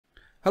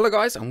Hello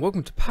guys, and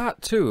welcome to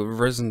part 2 of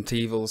Resident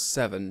Evil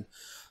 7.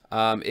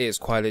 It is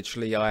quite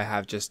literally, I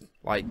have just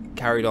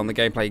carried on the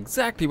gameplay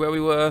exactly where we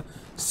were,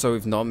 so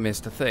we've not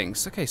missed a thing.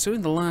 Okay, so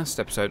in the last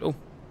episode,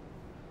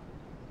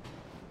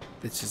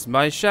 this is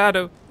my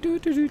shadow.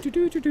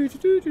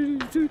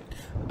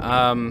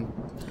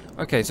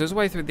 Okay, so it's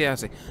way through the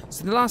attic.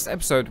 So in the last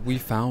episode, we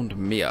found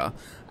Mia,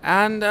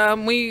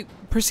 and we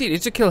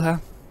proceeded to kill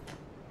her.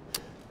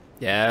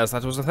 Yes,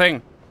 that was a thing.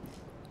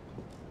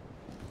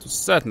 It was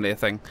certainly a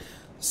thing.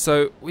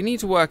 So, we need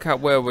to work out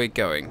where we're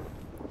going.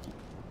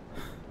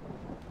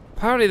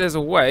 Apparently there's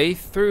a way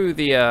through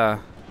the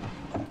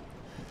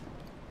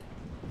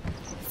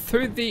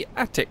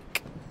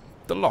attic.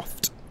 The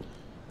loft.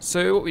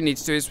 So, what we need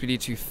to do is we need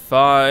to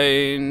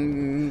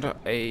find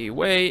a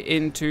way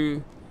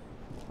into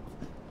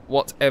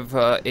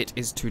whatever it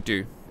is to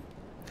do.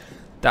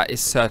 That is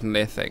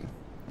certainly a thing.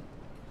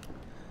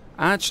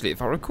 Actually,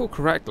 if I recall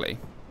correctly,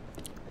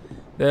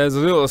 there's a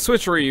little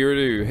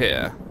switcheroo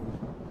here.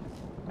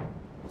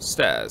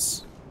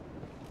 Stairs.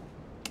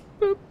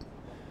 Boop.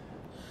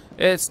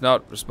 It's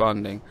not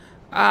responding.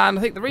 And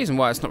I think the reason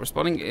why it's not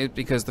responding is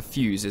because the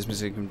fuse is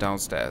missing from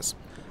downstairs.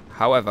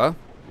 However,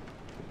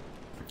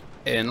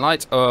 in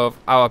light of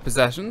our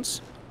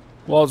possessions,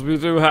 what we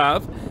do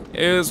have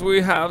is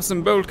we have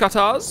some bolt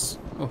cutters.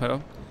 Oh,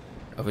 hello.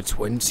 Over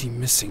 20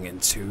 missing in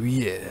 2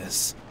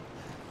 years.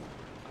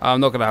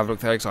 I'm not going to have a look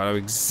there because I know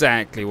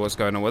exactly what's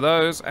going on with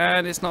those,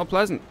 and it's not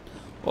pleasant.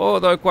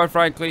 Although, quite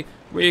frankly,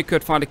 we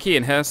could find a key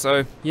in here,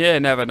 so yeah,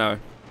 never know.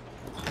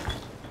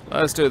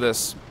 Let's do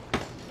this.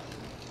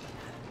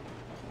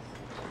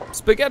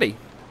 Spaghetti.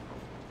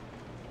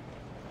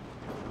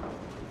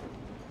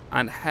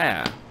 And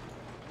hair.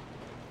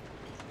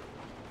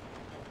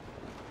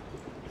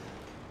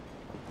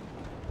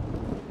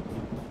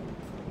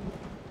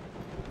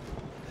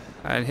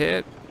 And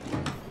here.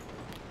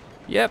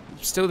 Yep,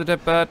 still the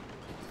dead bird.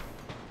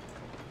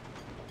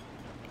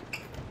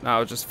 Now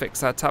I'll just fix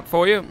that tap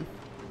for you.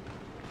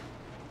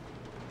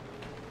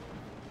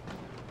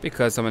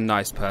 Because I'm a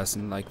nice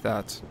person like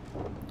that.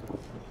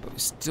 But we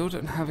still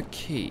don't have a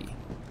key.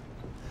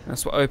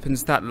 That's what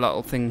opens that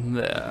little thing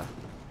there.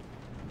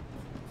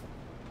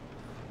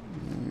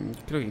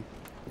 Okay.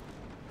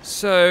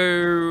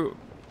 So,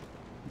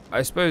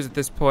 I suppose at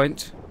this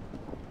point,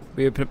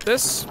 we open up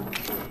this.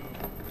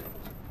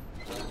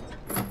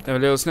 Have a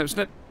little snip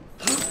snip.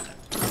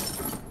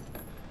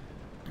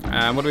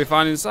 And what do we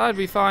find inside?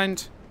 We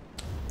find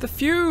the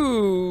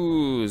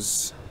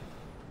fuse.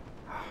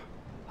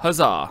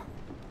 Huzzah.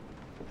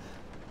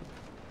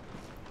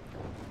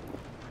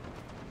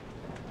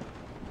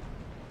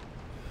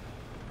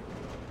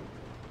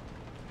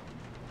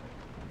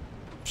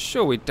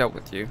 Sure, we dealt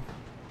with you.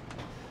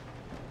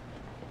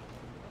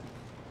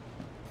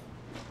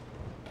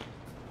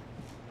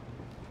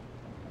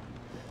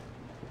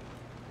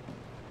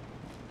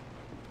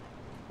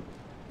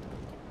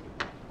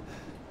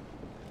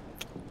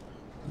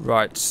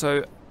 Right,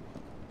 so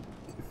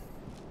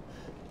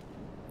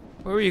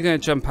where are you going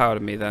to jump out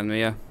at me then,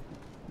 Mia?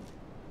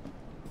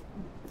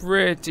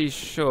 Pretty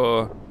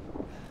sure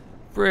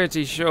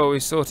we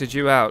sorted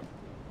you out,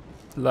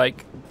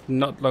 like,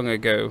 not long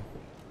ago.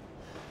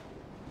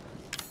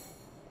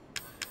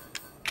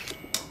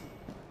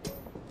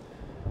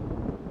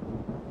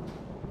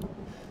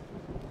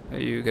 Are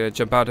you going to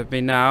jump out at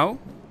me now?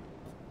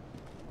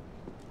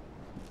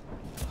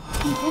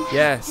 Ethan,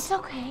 yes. It's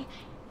okay.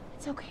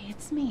 It's okay.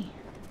 It's me.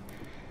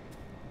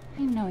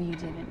 I know you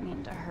didn't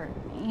mean to hurt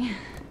me.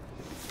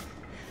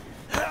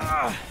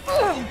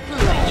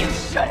 You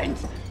shouldn't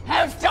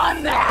have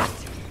done that!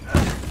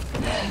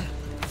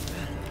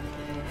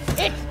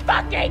 It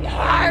fucking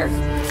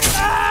hurts!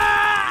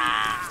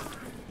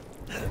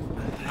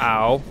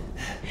 Ow.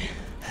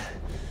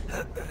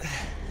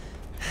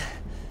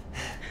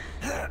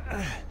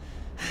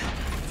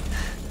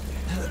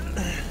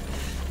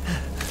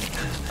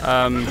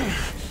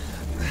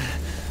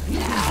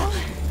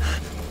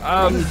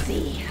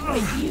 See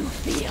what you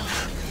feel.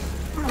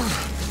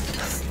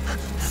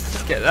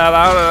 Get that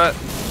out of it.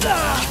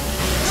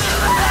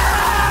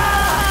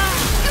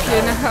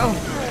 Fucking hell.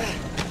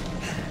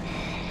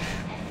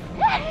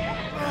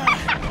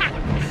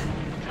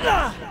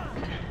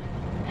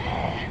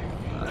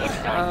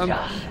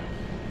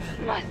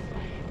 Must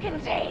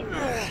contain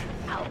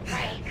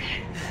outbreak.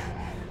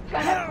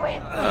 Gonna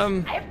quit.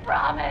 I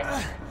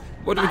promise.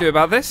 What do we do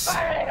about this?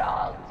 Burn it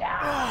all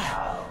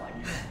down.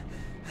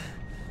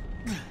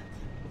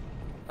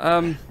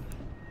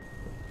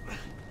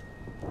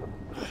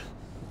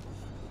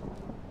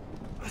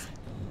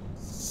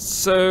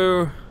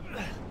 So,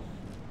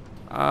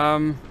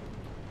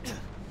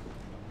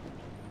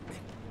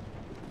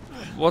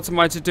 what am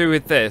I to do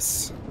with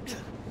this?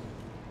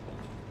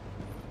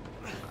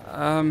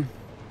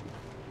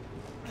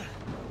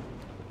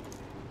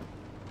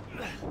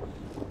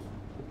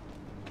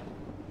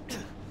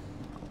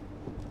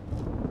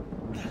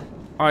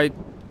 I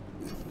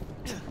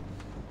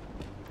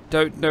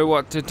don't know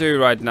what to do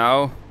right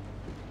now.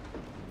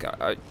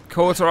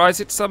 Cauterize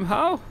it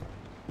somehow?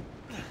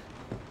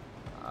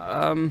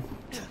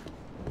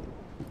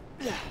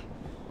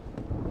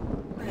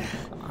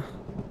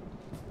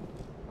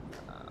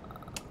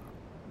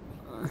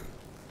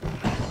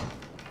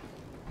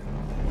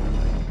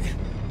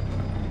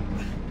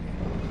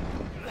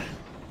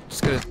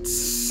 Just gonna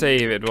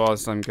save it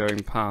whilst I'm going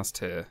past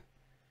here.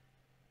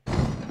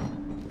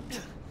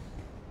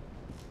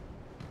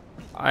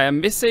 I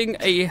am missing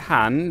a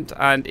hand,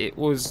 and it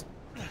was...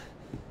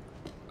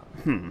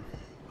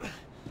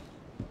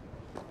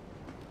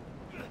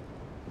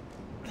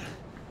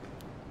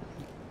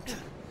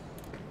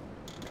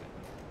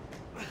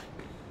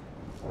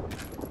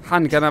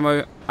 Handgun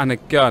ammo and a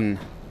gun.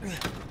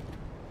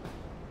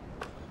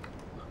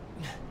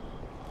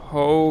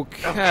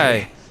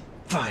 Okay.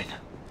 Fine.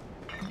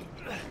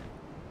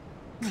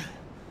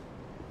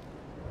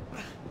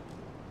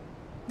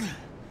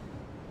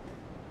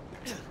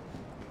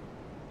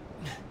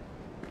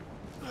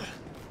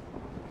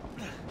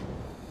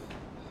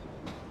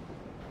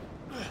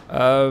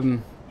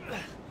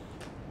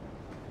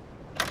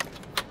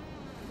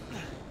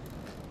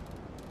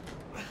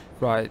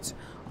 Right.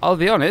 I'll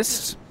be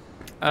honest.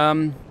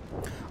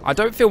 I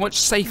don't feel much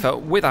safer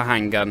with a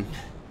handgun.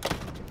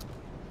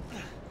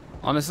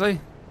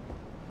 Honestly.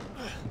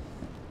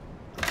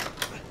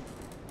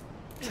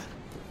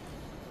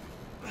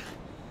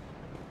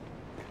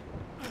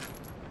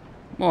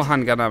 More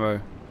handgun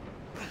ammo.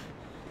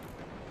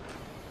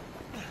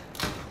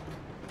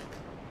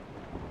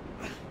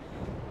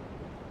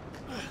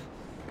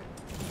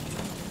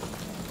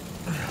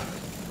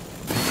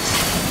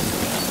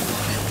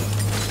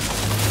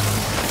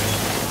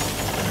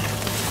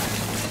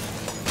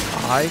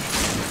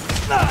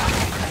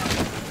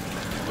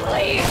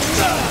 Please.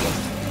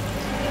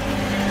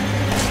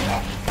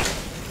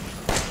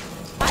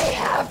 I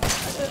have.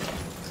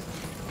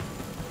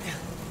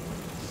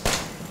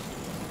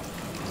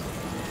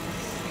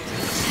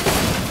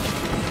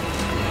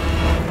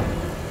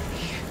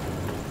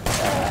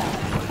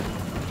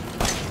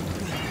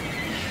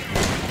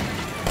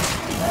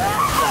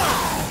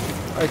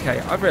 Okay,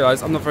 I've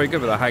realised I'm not very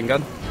good with a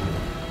handgun.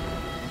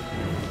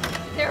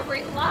 They're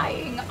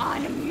relying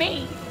on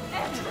me.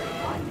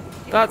 Everyone.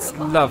 is That's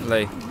relying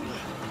lovely. on me.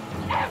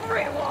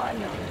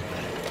 Everyone.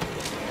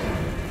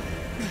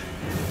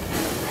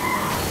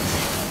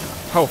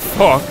 Oh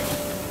fuck.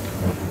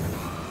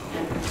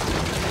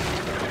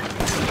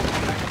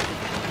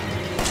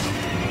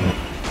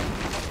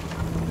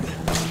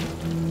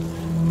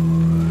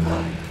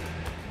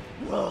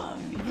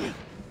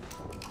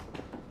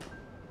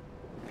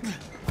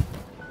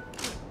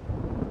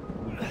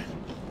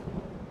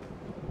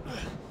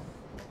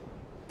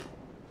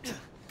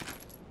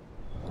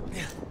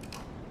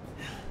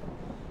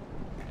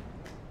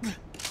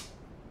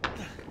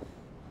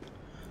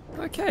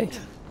 Okay.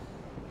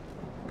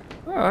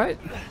 Alright.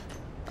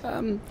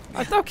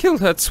 I've now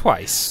killed her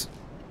twice.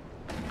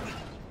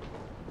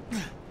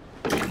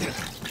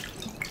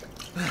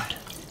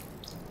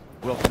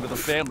 Welcome to the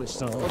family,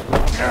 son.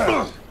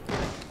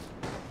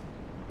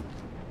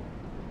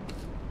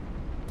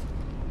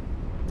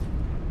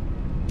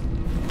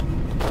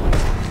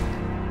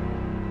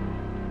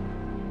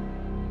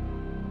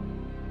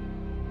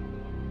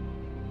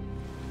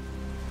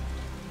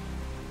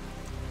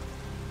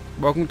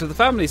 Welcome to the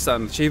family,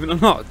 son, achievement or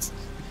not.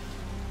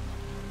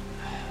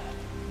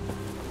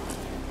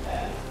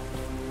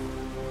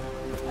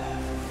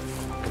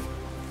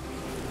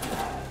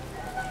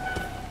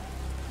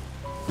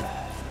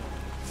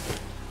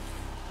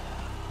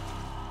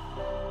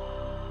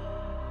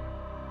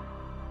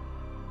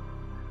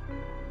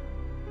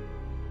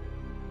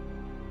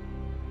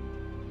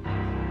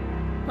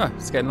 Oh,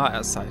 it's getting light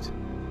outside.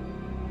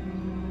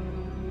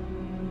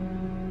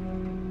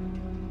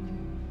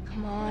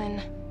 Come on.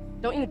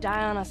 Don't you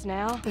die on us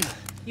now.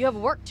 You have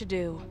work to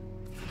do.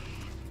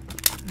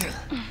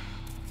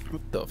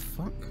 What the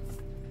fuck?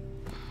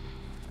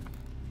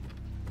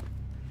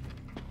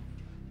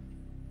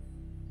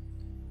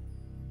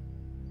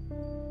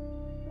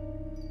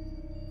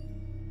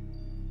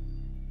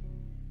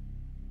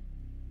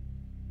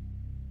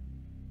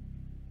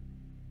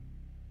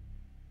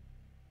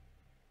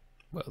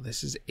 Well,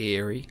 this is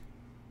eerie.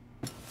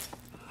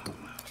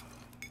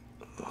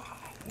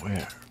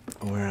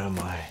 Where am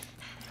I?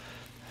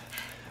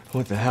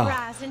 What the hell?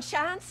 Rise and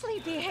shine,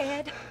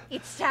 sleepyhead.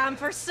 It's time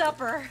for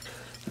supper.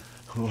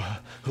 Who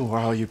are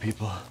all you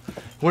people?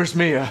 Where's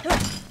Mia?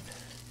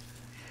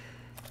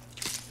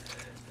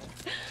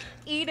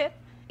 Eat it.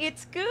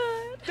 It's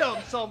good. Dumb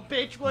son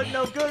bitch wasn't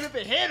no good if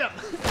it hit him.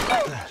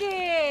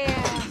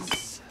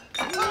 Yes.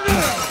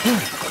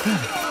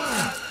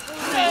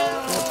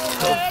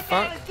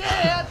 Fuck.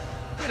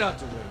 Get out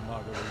the way,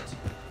 Marguerite.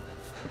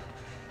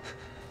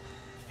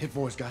 His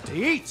boy's got to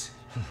eat.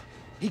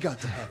 He got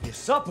to have his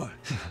supper.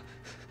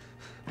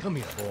 Come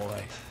here,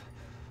 boy.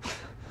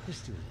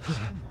 Let's do this.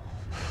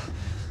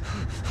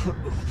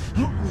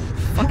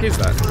 Fuck is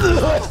that?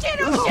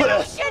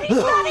 Shit, he's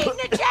not eating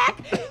it,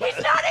 Jack.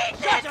 He's not eating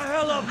it. Get the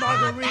hell up,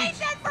 Marguerite. I made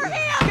that for him.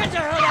 Get the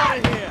hell out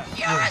of here.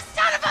 You're a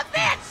son of a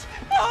bitch.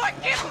 Oh, I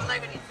can't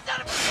believe it. You son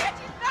of a bitch.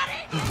 He's not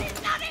eating it.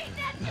 He's not eating it.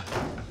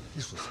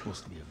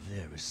 supposed to be a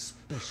very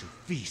special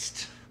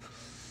feast.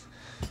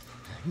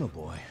 Come on,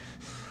 boy.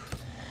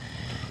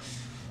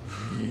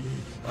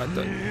 I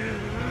don't...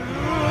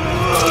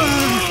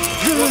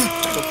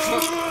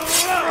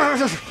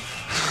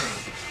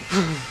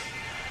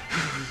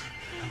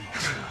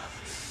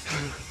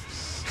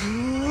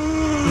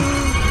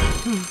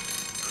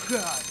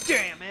 God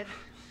damn it!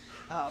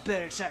 I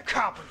bet it's that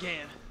cop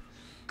again.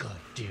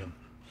 Goddamn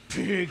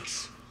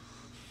pigs!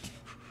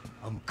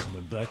 I'm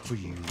coming back for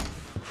you.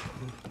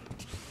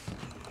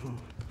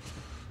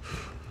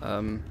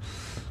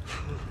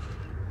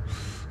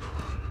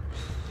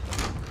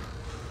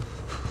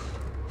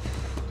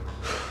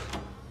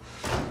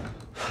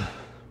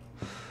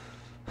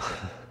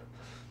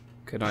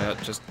 Can I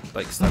just,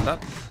 like, stand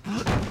up?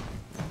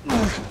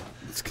 I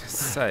was gonna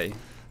say.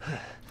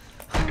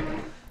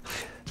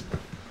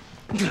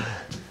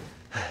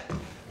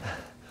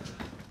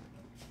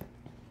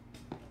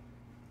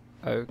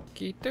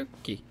 Okie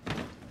dokie.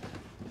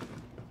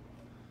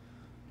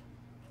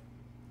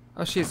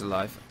 Oh, she's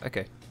alive.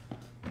 Okay.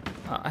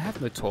 I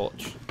have no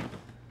torch.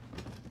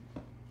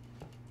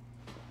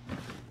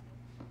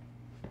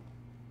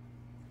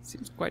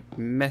 Seems quite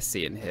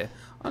messy in here.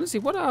 Honestly,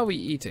 what are we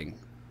eating?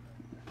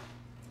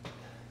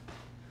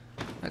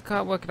 I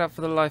can't work it out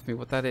for the life of me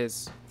what that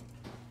is.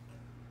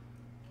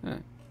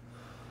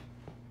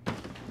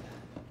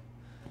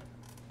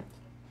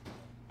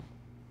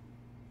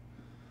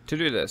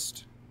 To-do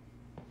list.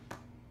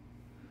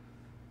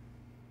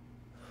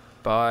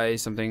 Buy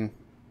something.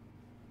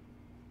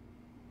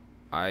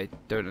 I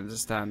don't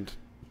understand.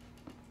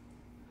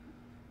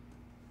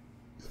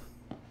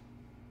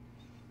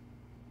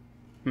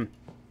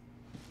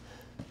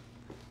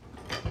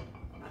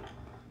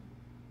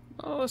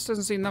 Oh, this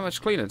doesn't seem that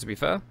much cleaner, to be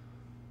fair.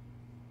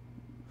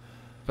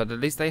 But at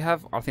least they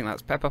have, I think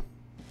that's pepper.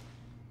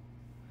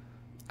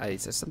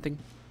 Is there something?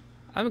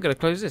 I'm going to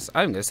close this.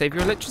 I'm going to save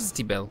your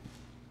electricity bill.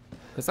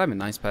 Because I'm a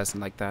nice person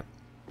like that.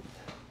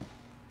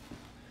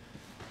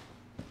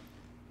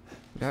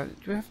 Do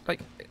we have,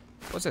 like,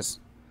 what's this?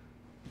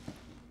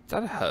 Is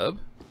that a herb?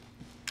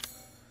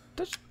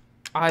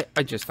 I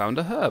just found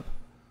a herb.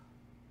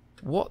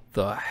 What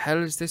the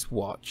hell is this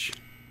watch?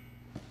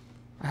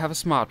 I have a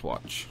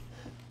smartwatch.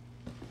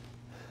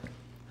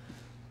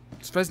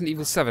 It's Resident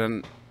Evil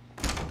 7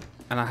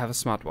 and I have a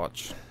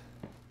smartwatch.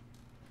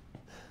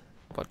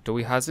 What do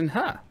we have in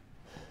her?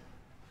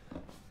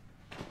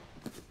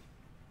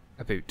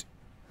 A boot.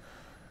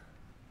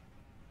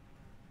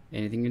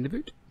 Anything in the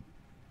boot?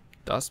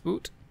 Das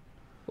Boot?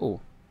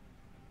 Oh.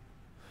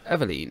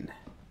 Eveline.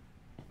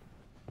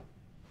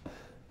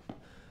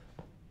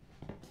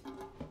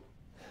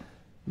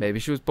 Maybe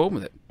she was born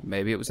with it.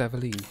 Maybe it was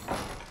Eveline.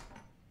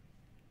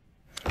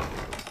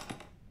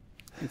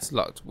 It's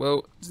locked. Well,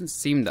 it doesn't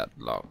seem that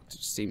locked. It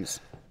just seems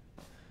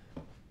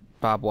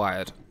barbed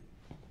wired.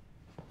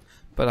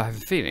 But I have a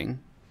feeling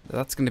that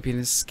that's going to be an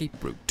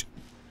escape route.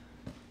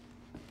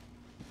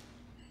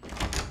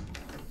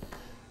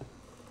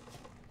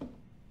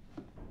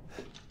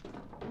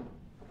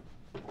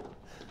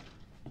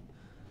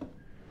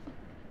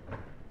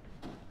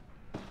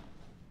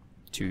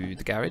 To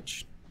the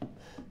garage.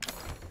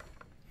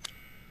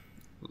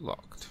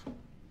 Locked.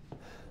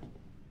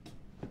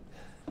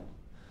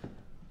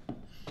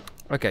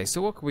 Okay,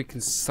 so what we can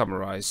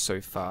summarize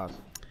so far.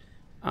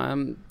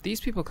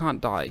 These people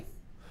can't die.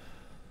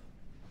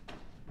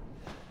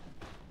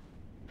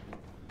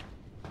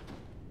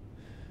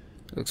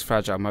 It looks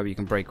fragile, maybe you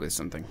can break with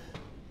something.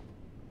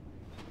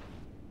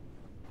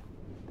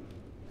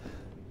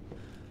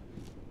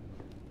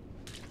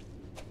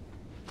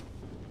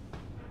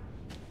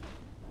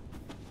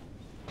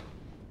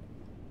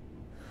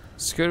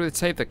 Secured with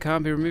tape that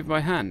can't be removed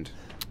by hand.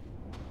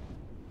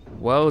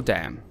 Well,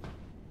 damn.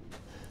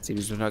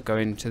 Seems we're not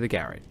going to the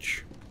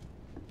garage.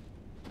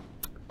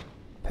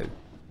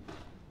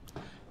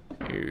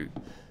 Pooh.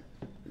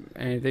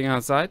 Anything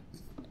outside?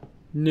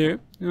 No.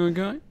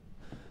 Okay.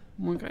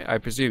 Okay. I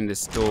presume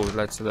this door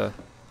led to the...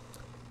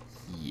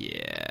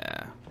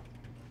 Yeah.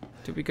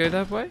 Did we go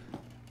that way?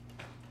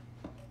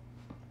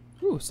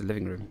 Ooh, it's a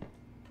living room.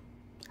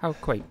 How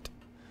quaint.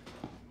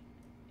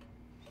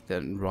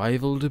 Then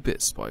Rivaled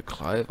Abyss by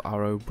Clive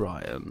R.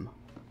 O'Brien.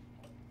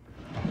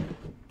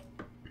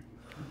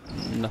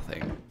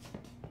 Nothing.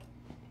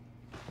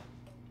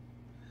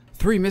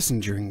 3 missing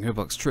during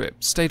Roblox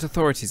trip. State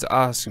authorities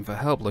are asking for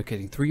help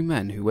locating 3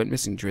 men who went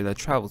missing during their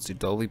travels to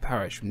Dolby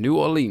Parish from New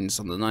Orleans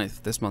on the 9th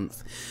of this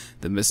month.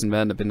 The missing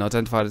men have been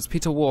identified as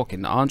Peter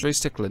Walken, Andre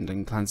Stickland,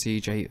 and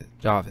Clancy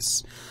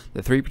Jarvis.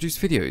 The 3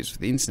 produced videos for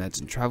the internet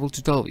and travelled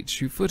to Dolby to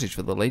shoot footage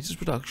for the latest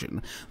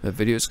production. The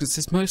videos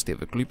consist mostly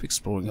of a group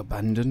exploring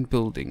abandoned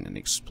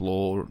buildings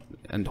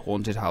and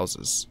haunted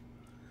houses.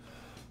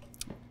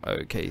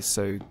 Okay,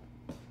 so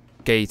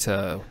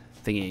gator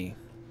thingy.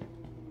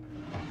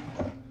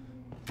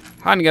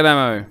 Handgun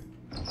ammo.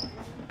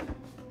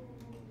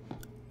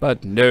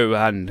 But no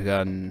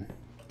handgun.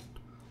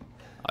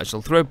 I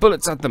shall throw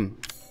bullets at them.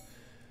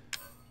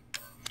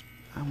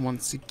 And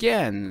once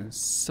again,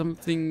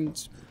 something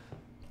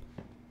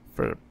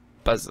for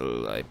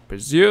puzzle, I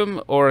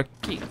presume, or a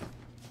key.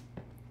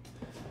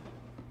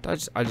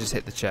 I just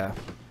hit the chair.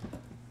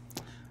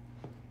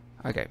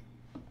 Okay.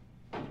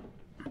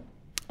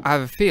 I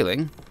have a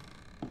feeling.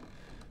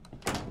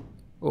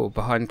 Oh,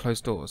 behind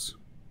closed doors.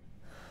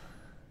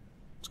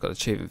 It's got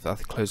achievement for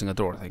closing a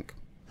door, I think.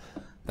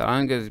 That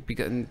I'm going to be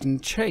getting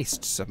chased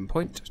at some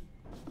point.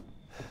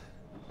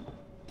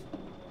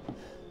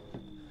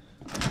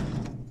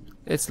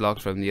 It's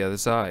locked from the other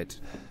side.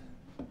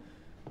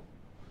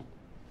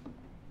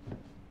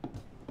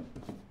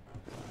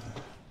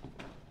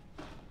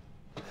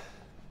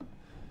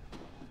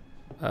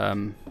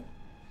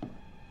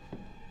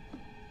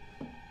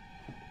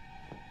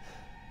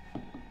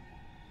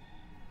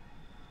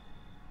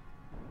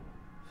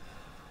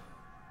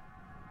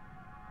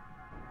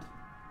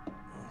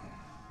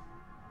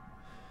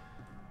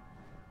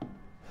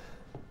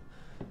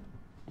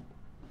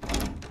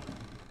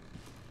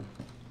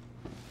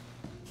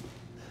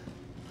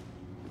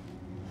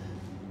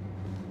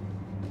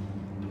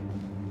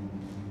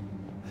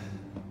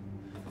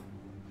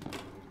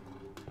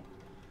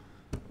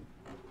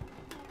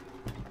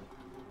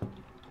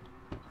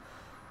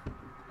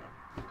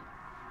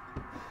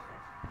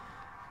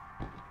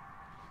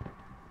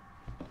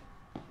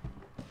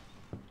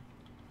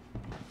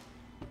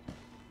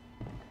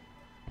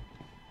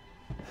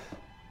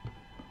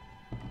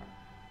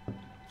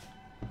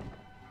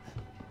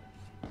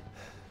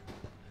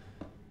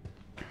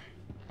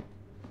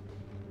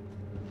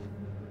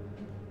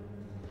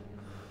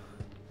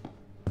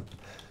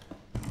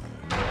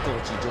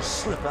 Thought you'd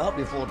just slip out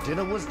before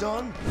dinner was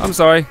done? I'm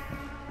sorry.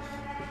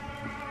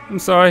 I'm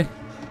sorry.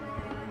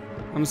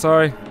 I'm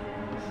sorry.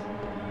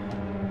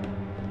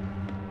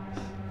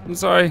 I'm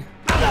sorry.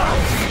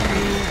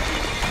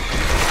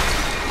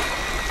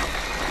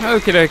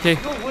 Okie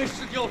dokie. You're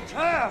wasting your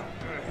time!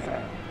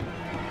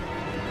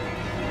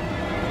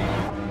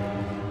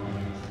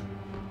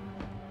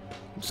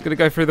 I'm just gonna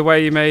go through the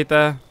way you made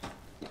there.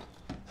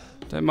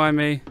 Don't mind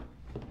me.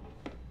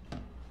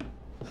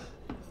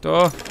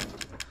 Door.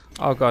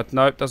 Oh god,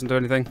 nope, doesn't do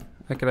anything.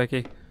 Okie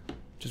dokie.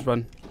 Just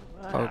run.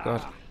 Oh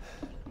god.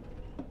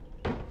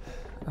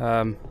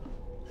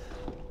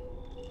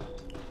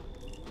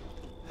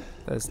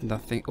 There's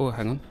nothing. Oh,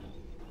 hang on.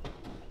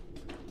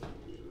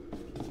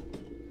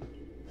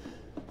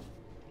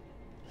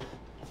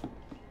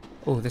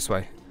 Oh, this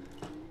way.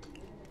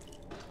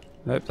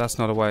 Nope, that's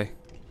not a way.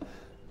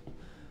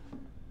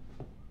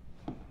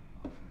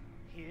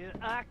 Here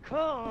I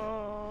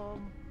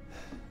come.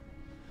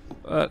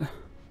 But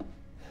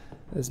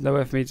there's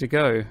nowhere for me to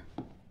go.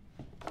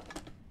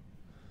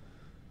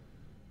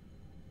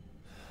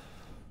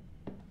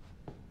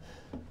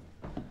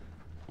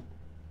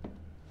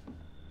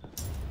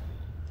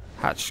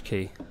 Hatch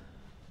key.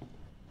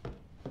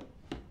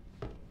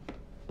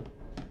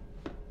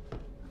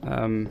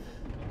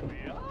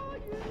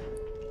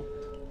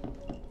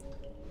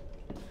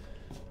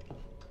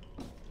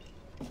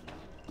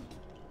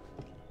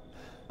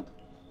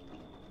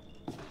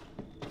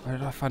 Where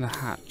did I find a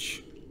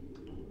hatch?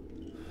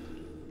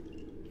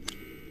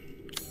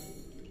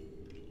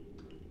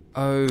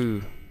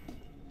 Oh.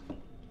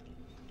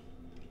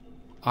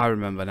 I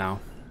remember now.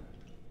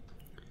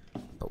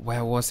 But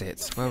where was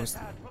it? Where was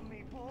that?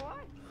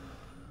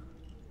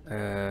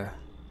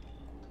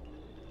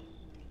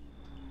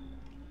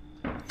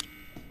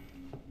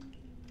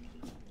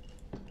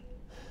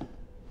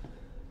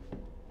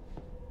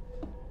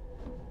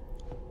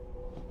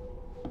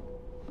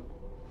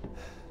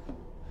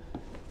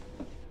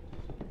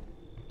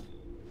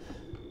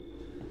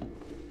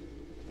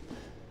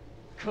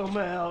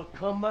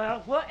 Come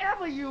out,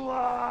 wherever you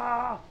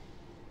are!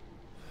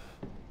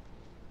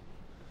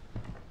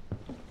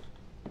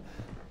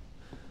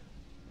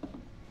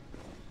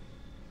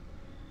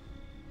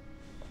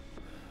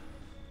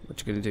 What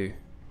you gonna do?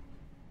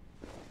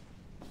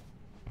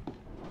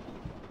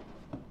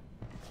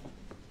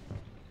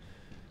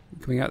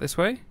 Coming out this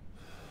way?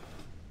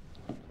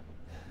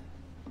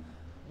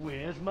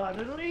 Where's my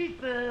little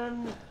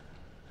Ethan?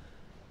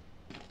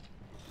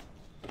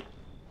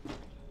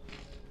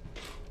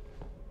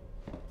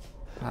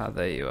 Ah,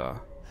 there you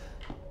are.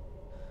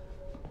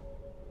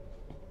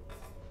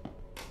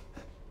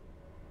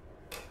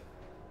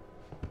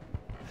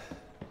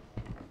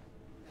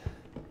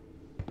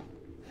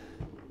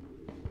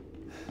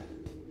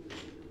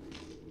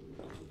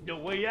 The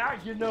way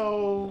out, you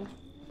know.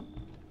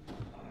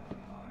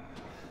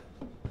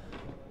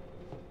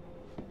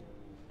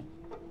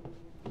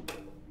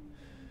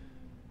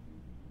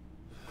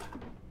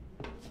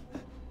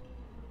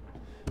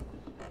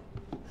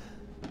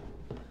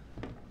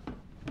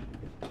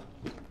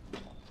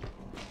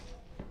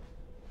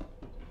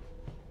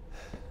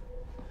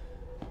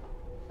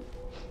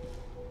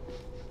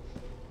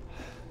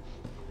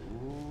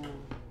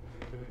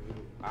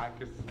 I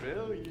can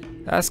smell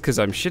you. That's because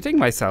I'm shitting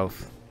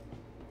myself.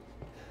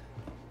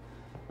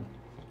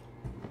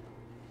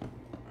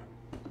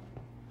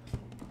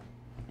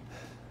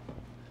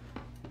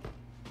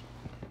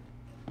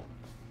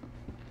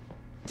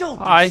 Don't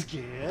Hi. be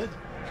scared.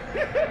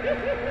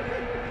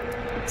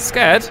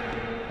 Scared?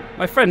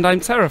 My friend, I'm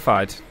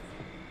terrified.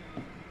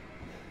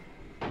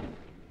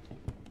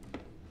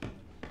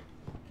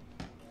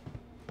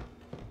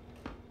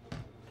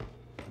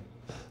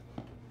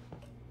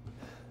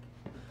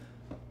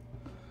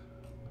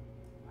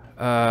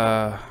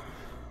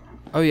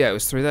 Oh yeah, it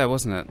was through there,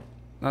 wasn't it?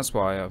 That's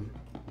why,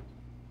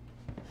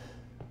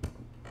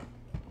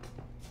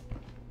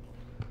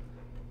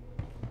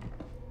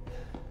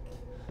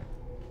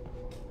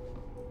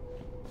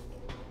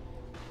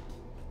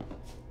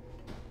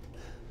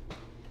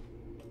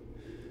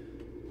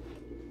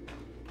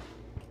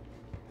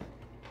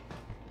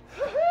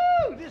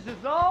 This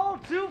is all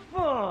too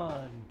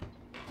fun.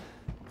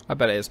 I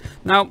bet it is.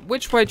 Now,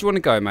 which way do you want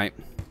to go, mate?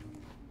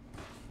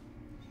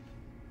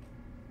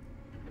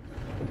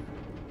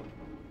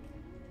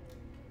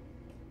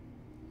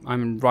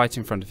 I'm right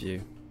in front of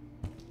you.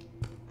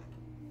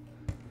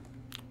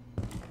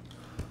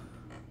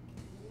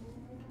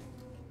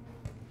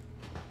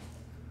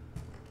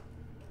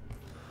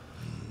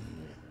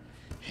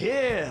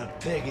 Here,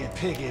 piggy,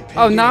 piggy, piggy.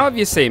 Oh, now have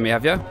you seen me,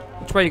 have you?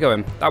 Which way are you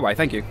going? That way,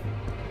 thank you.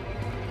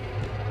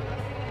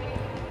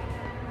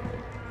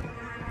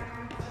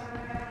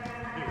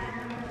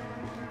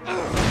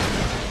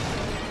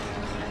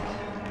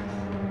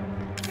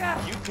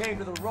 You came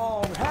to the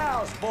wrong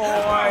house,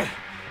 boy.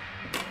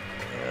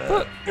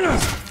 What?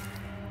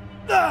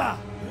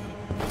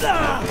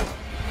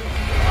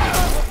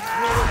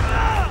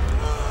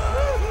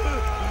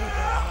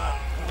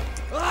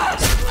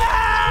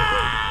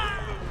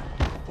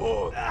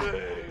 Poor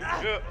thing.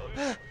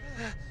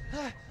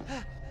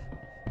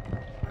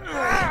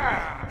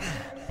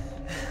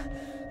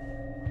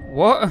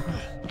 What?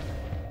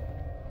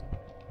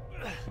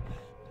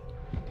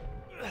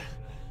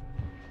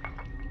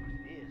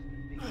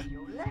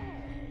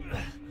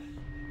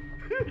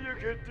 You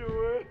can do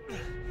it.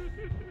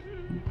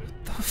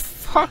 The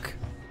fuck?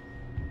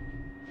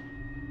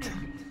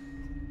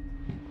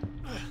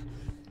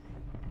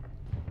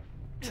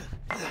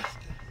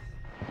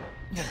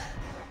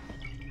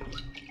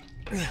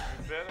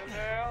 Better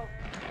now?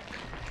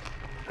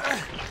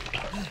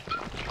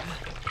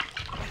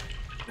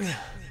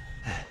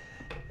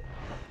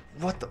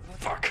 What the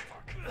fuck?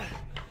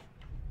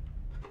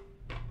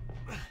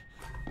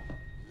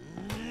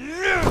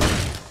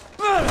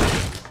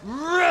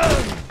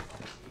 Run!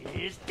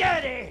 He's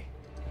steady.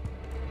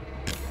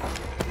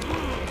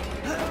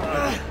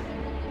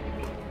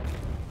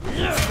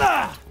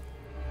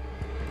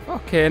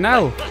 Fucking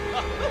hell.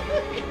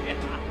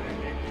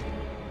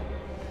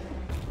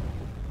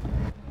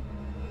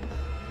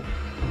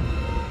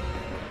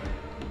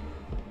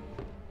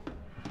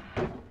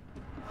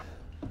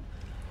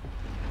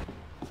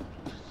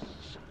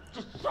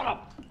 Shut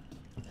up.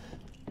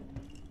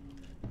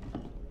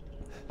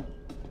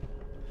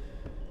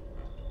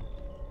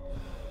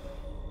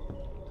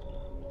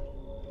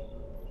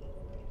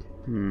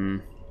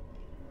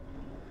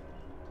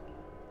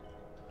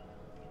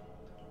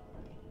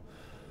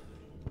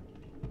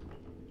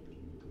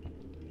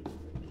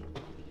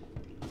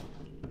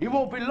 It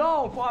won't be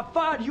long before I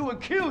find you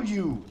and kill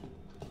you.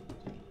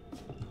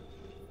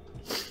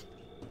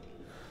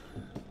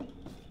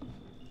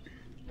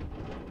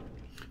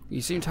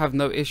 You seem to have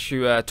no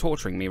issue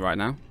torturing me right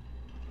now.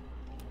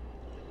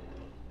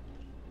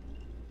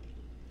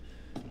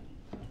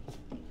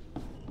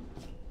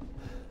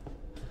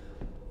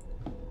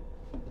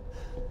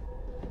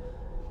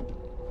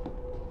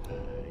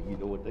 You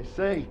know what they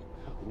say.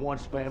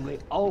 Once family,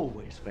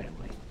 always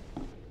family.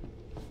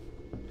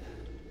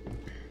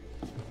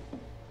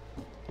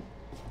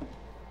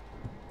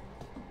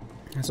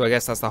 So I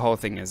guess that's the whole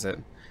thing, is it?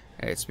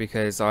 It's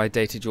because I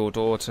dated your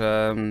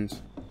daughter and...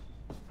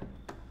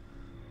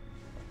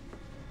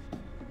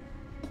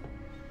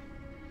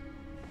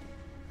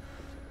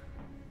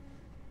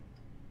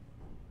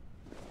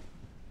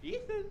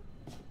 Ethan.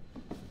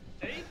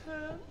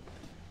 Ethan.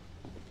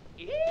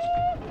 Ethan.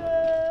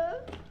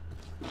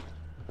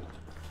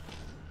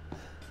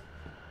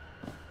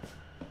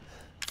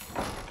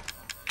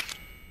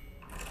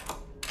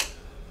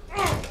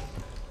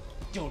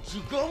 Don't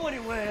you go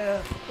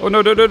anywhere. Oh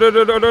no, no, no, no,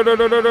 no, no, no,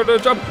 no, no, no, no,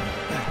 jump!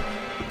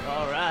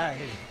 All right.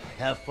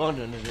 Have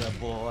fun under there,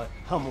 boy.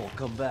 I'm gonna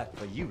come back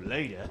for you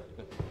later.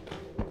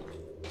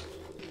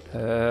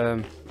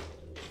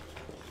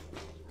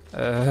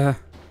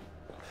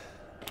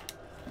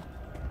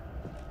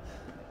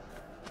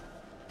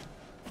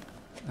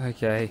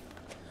 Okay.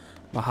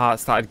 My heart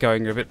started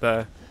going a bit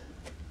there.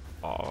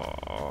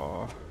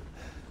 Oh.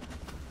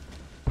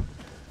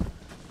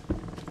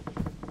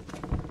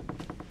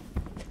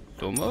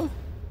 Domo?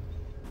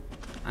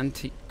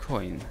 Antique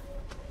coin.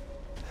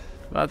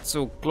 That's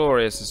all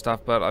glorious and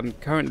stuff, but I'm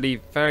currently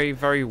very,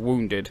 very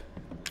wounded.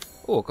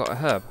 Oh, got a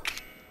herb.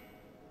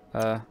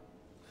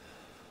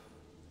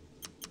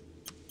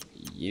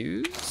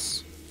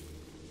 Use?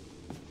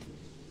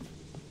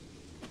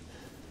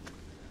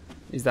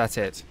 Is that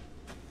it?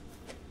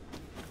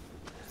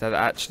 Is that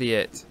actually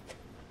it?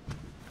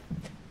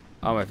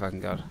 Oh my fucking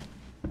god.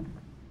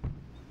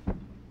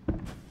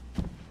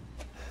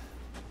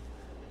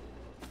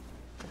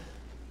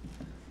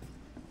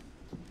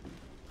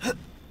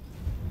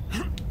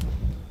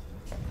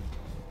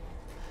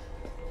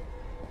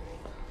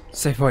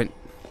 Save point.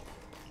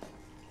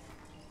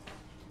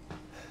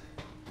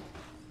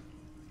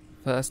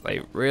 First,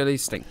 they really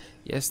stink.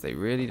 Yes, they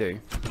really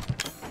do.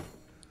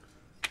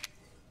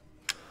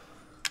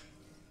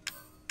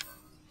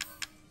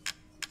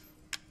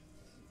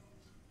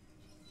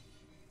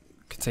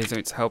 Contain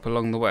something to help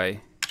along the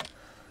way.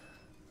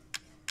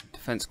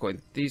 Defense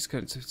coin. These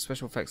kinds of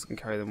special effects can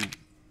carry them.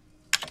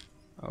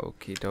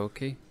 Okie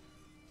dokie.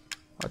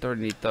 I don't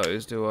really need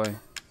those, do I?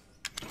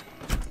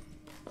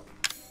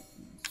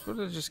 What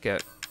did I just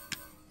get?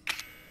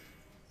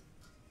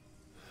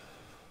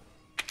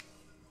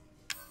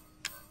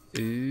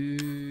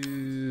 Ooh.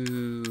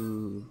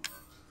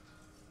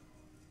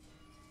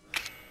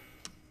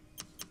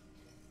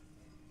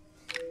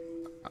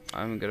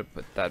 I'm gonna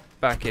put that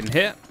back in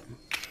here.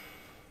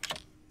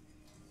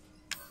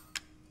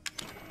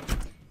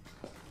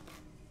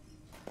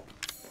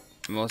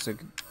 I'm also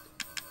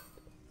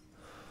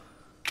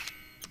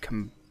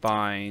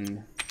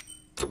combine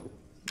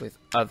with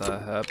other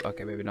herb.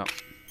 Okay, maybe not.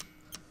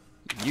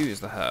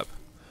 Use the herb.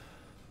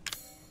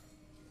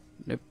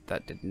 Nope,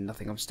 that did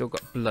nothing. I've still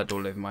got blood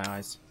all over my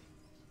eyes.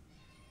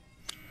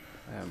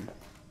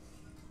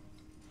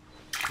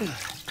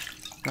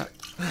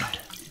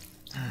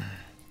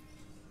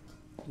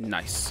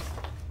 Nice.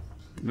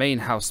 Main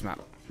house map.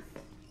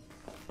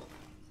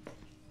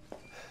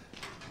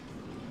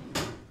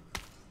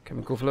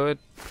 Chemical fluid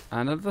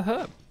and another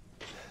herb.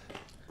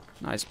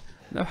 Nice.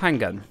 No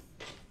handgun.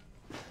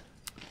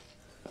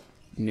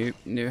 Nope,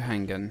 no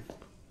handgun.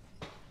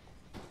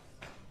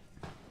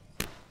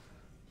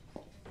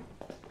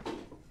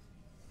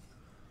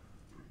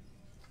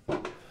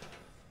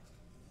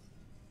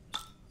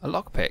 A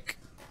lockpick.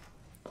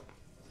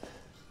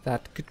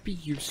 That could be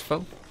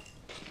useful.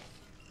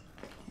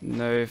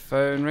 No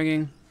phone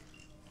ringing.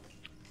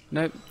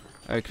 Nope.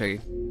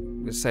 Okay,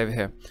 let's save it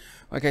here.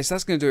 Okay, so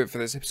that's going to do it for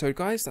this episode,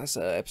 guys. That's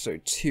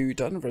episode 2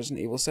 done of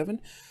Resident Evil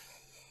 7.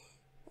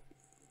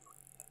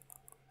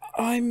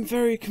 I'm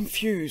very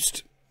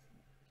confused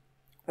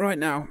right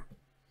now.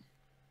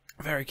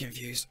 Very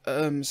confused.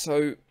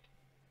 So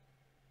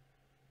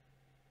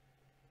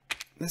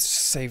let's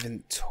save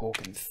and talk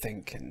and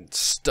think and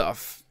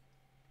stuff.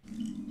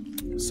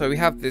 So we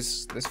have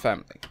this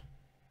family.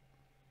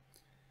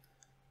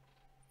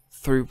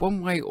 Through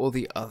one way or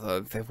the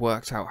other, they've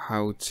worked out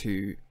how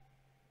to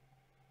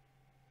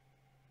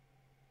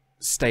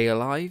stay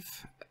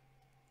alive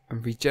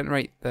and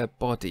regenerate their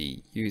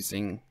body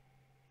using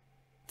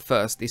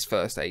this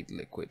first aid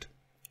liquid.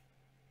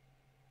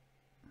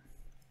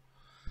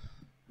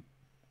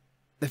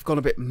 They've gone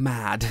a bit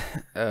mad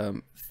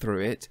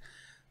through it.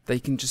 They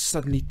can just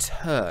suddenly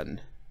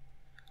turn,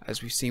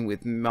 as we've seen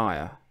with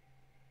Maya.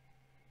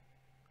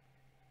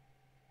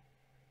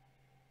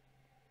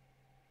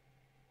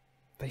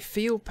 They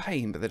feel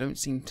pain, but they don't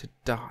seem to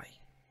die.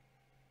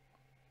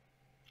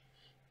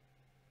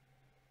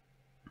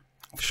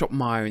 I've shot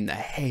Maya in the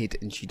head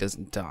and she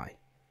doesn't die.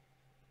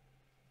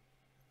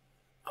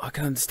 I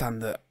can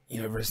understand that,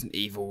 you know, Resident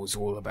Evil is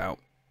all about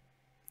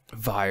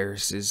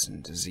viruses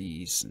and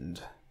disease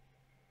and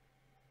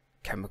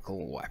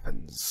chemical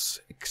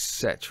weapons,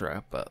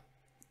 etc., but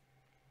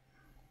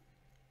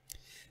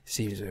it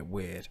seems a bit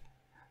weird.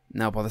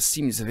 Now, by the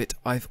seams of it,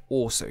 I've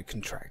also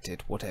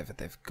contracted whatever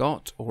they've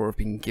got, or have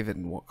been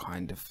given what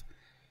kind of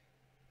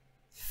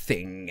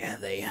thing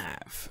they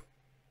have.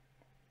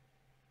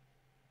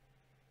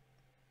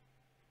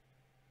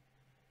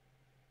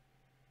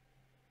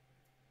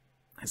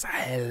 There's a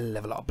hell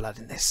of a lot of blood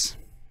in this.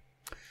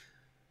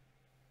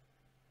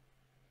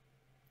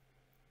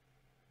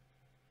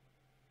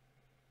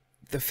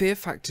 The fear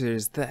factor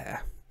is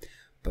there,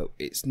 but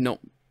it's not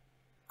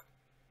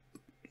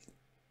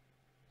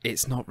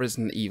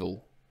Resident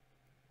Evil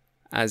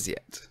as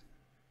yet.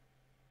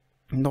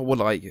 Not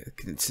what I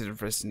consider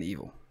Resident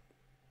Evil.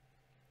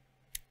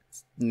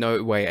 It's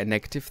no way a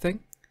negative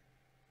thing,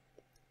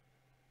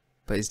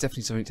 but it's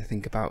definitely something to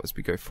think about as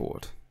we go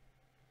forward.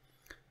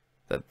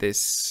 That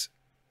this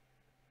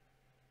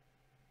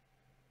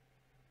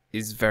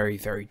is very,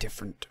 very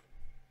different.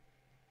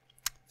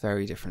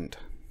 Very different.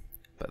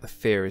 But the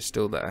fear is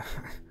still there.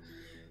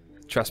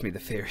 Trust me, the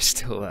fear is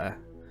still there.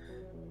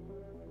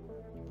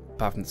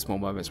 Apart from the small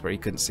moments where he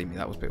couldn't see me,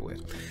 that was a bit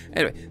weird.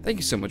 Anyway, thank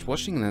you so much for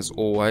watching, and as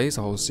always,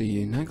 I'll see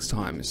you next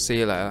time. See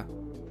you later.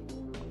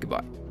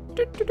 Goodbye.